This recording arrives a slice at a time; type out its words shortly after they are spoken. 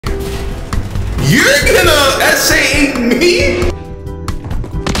You're gonna essay me?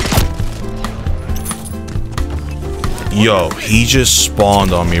 Yo, he just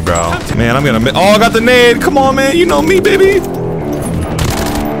spawned on me, bro. Man, I'm gonna. Oh, I got the nade. Come on, man. You know me, baby.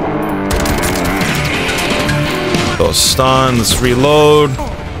 Go stun. Let's reload.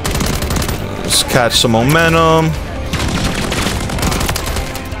 Let's catch some momentum.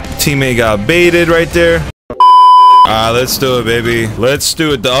 Teammate got baited right there. Alright, let's do it, baby. Let's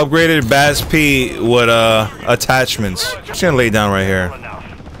do it. The upgraded Bass P with attachments. I'm just gonna lay down right here.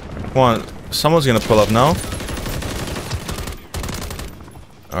 Come on. Someone's gonna pull up now.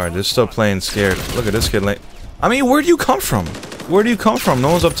 Alright, they're still playing scared. Look at this kid. I mean, where do you come from? Where do you come from? No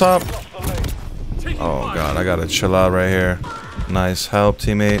one's up top. Oh god, I gotta chill out right here. Nice help,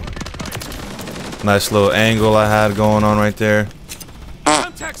 teammate. Nice little angle I had going on right there.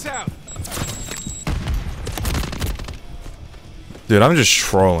 Dude, I'm just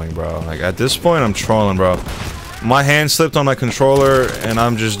trolling, bro. Like, at this point, I'm trolling, bro. My hand slipped on my controller, and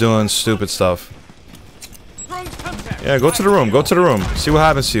I'm just doing stupid stuff. Yeah, go to the room. Go to the room. See what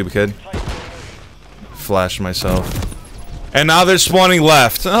happens to you, kid. Flash myself. And now they're spawning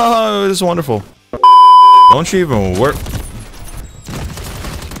left. Oh, this is wonderful. Don't you even work.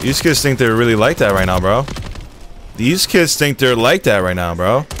 These kids think they're really like that right now, bro. These kids think they're like that right now,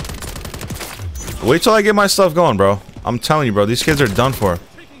 bro. Wait till I get my stuff going, bro. I'm telling you, bro. These kids are done for.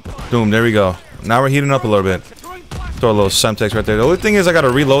 Boom, there we go. Now we're heating up a little bit. Throw a little Semtex right there. The only thing is I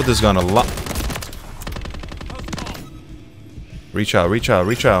gotta reload this gun a lot. Reach out, reach out,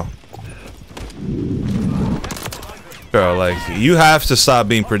 reach out. Bro, like, you have to stop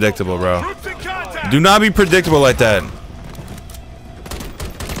being predictable, bro. Do not be predictable like that.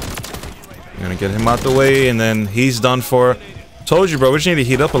 I'm gonna get him out the way, and then he's done for. Told you, bro, we just need to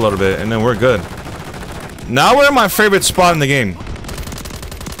heat up a little bit, and then we're good. Now we're in my favorite spot in the game.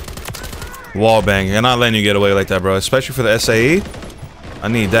 Wall bang. You're not letting you get away like that, bro. Especially for the SAE. I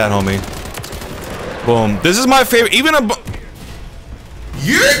need that, homie. Boom. This is my favorite. Even a...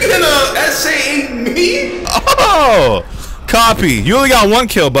 You're gonna SAE me? Oh! Copy. You only got one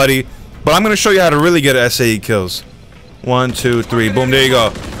kill, buddy. But I'm gonna show you how to really get SAE kills. 1, 2, 3. Boom. There you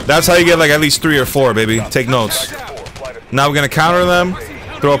go. That's how you get like at least 3 or 4, baby. Take notes. Now we're gonna counter them.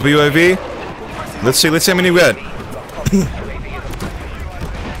 Throw up a UAV. Let's see how many we got.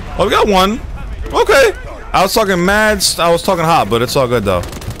 Oh, we got one. Okay. I was talking mad. I was talking hot, but it's all good though.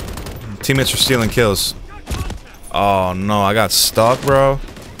 Teammates are stealing kills. Oh no, I got stuck, bro.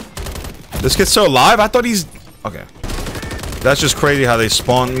 This kid's still alive? I thought he's... Okay. That's just crazy how they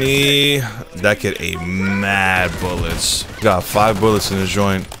spawned me. That kid ate mad bullets. Got 5 bullets in his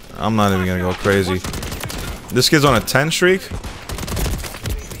joint. I'm not even gonna go crazy. This kid's on a 10 streak?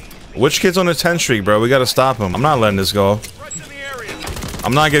 Which kid's on a 10 streak, bro? We gotta stop him. I'm not letting this go.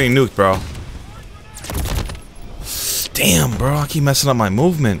 I'm not getting nuked, bro. Damn, bro. I keep messing up my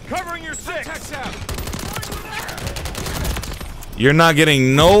movement. You're not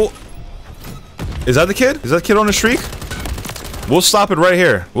getting no... Is that the kid? Is that the kid on a streak? We'll stop it right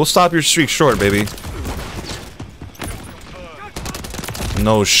here. We'll stop your streak short, baby.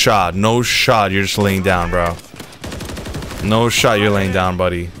 No shot. No shot. You're just laying down, bro. No shot. You're laying down,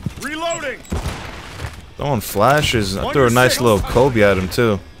 buddy. Reloading. Throwing flashes. I threw a nice little Kobe at him,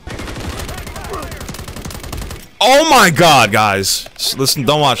 too. Oh my god, guys. Listen,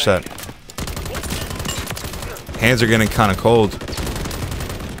 don't watch that. Hands are getting kind of cold.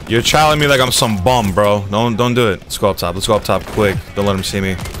 You're challenging me like I'm some bum, bro. Don't do it. Let's go up top. Let's go up top quick. Don't let him see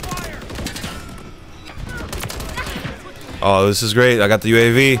me. Oh, this is great. I got the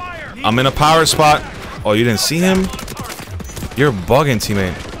UAV. I'm in a power spot. Oh, you didn't see him? You're bugging,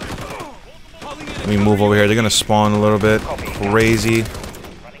 teammate. Let me move over here. They're gonna spawn a little bit. Crazy.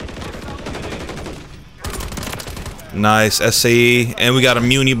 Nice. SAE. And we got a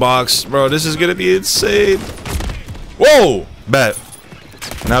muni box. Bro, this is gonna be insane. Whoa! Bet.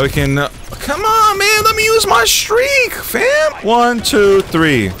 Now we can... come on, man. Let me use my streak, fam. 1, 2,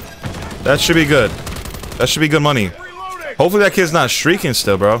 3. That should be good. That should be good money. Hopefully that kid's not streaking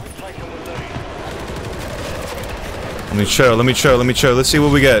still, bro. Let me chill. Let me chill. Let me chill. Let's see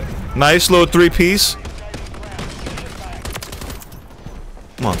what we get. Nice little 3-piece.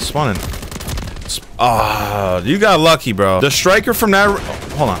 Come on, spawning. Ah, you got lucky, bro. The striker from that...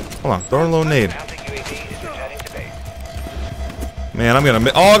 hold on. Hold on. Throw a little nade. Man, I'm gonna...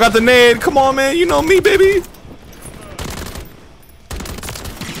 oh, I got the nade. Come on, man. You know me, baby.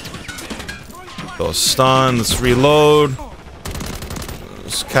 Go stun. Let's reload.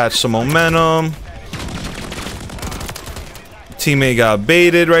 Let's catch some momentum. Teammate got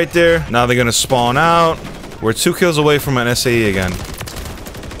baited right there. Now they're gonna spawn out. We're 2 kills away from an SAE again.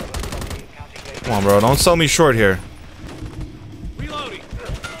 Come on, bro. Don't sell me short here.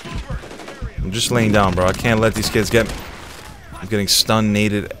 I'm just laying down, bro. I can't let these kids get... I'm getting stunned,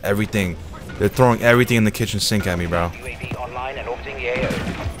 naded, everything. They're throwing everything in the kitchen sink at me, bro.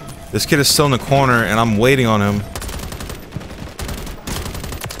 This kid is still in the corner, and I'm waiting on him.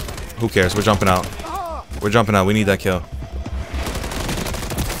 Who cares? We're jumping out. We're jumping out. We need that kill.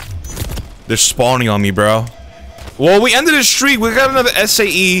 They're spawning on me, bro. Well, we ended the streak. We got another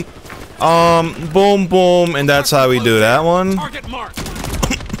SAE. Boom, boom, and that's how we do that one.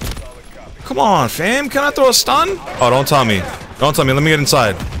 Come on, fam. Can I throw a stun? Oh, don't tell me. Don't tell me. Let me get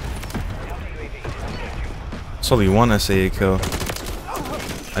inside. It's only one SAE kill.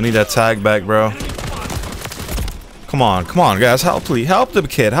 I need that tag back, bro. Come on, guys. Help, please. Help the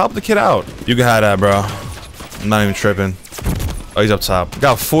kid. Help the kid out. You can have that, bro. I'm not even tripping. Oh, he's up top.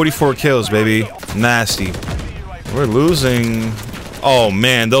 Got 44 kills, baby. Nasty. We're losing. Oh,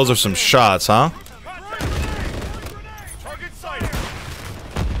 man. Those are some shots, huh?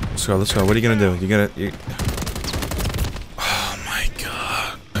 Let's go. Let's go. What are you going to do? Oh, my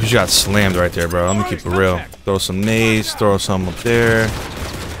God. You just got slammed right there, bro. Let me keep it real. Throw some nades. Throw some up there.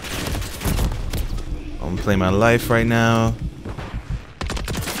 I'm playing my life right now.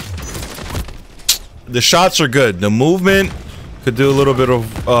 The shots are good. The movement could do a little bit of,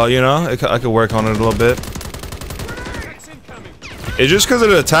 you know, I could work on it a little bit. It's just because of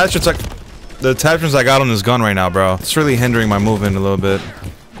the attachments, I got on this gun right now, bro. It's really hindering my movement a little bit.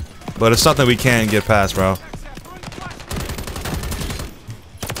 But it's something we can't get past, bro.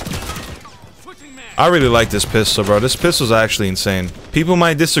 I really like this pistol, bro. This pistol's actually insane. People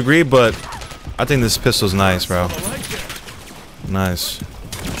might disagree, but I think this pistol's nice, bro. Nice.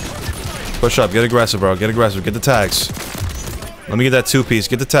 Push up. Get aggressive, bro. Get aggressive. Get the tags. Let me get that two-piece.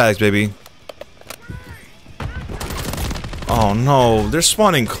 Get the tags, baby. Oh, no. They're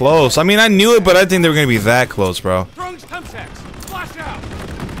spawning close. I mean, I knew it, but I didn't think they were going to be that close, bro.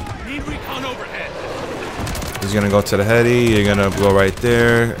 He's going to go to the heady. You're going to go right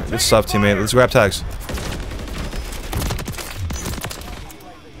there. Good stuff, teammate. Let's grab tags.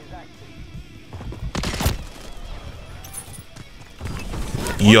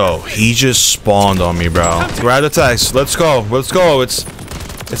 Yo, he just spawned on me, bro. Grab the tags. Let's go. Let's go. It's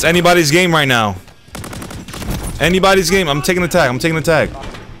anybody's game right now. Anybody's game. I'm taking the tag. I'm taking the tag.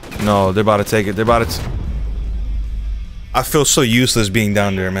 No, they're about to take it. They're about to... I feel so useless being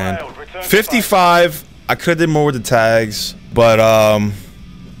down there, man. 55. I could have did more with the tags. But,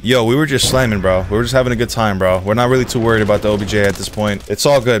 yo, we were just slamming, bro. We were just having a good time, bro. We're not really too worried about the OBJ at this point. It's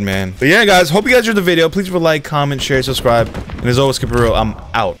all good, man. But yeah, guys, hope you guys enjoyed the video. Please leave a like, comment, share, subscribe. And as always, keep it real. I'm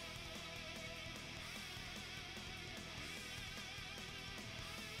out.